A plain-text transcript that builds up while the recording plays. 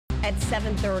At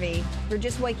 7:30, you're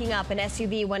just waking up. An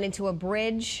SUV went into a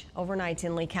bridge overnight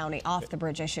in Lee County, off the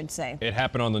bridge, I should say. It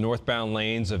happened on the northbound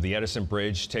lanes of the Edison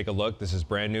Bridge. Take a look. This is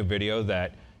brand new video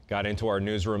that got into our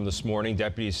newsroom this morning.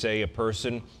 Deputies say a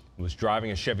person was driving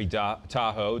a Chevy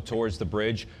Tahoe towards the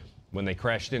bridge when they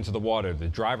crashed into the water. The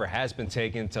driver has been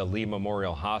taken to Lee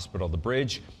Memorial Hospital. The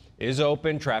bridge is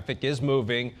open. Traffic is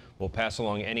moving. We'll pass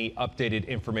along any updated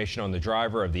information on the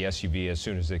driver of the SUV as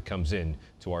soon as it comes in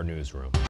to our newsroom.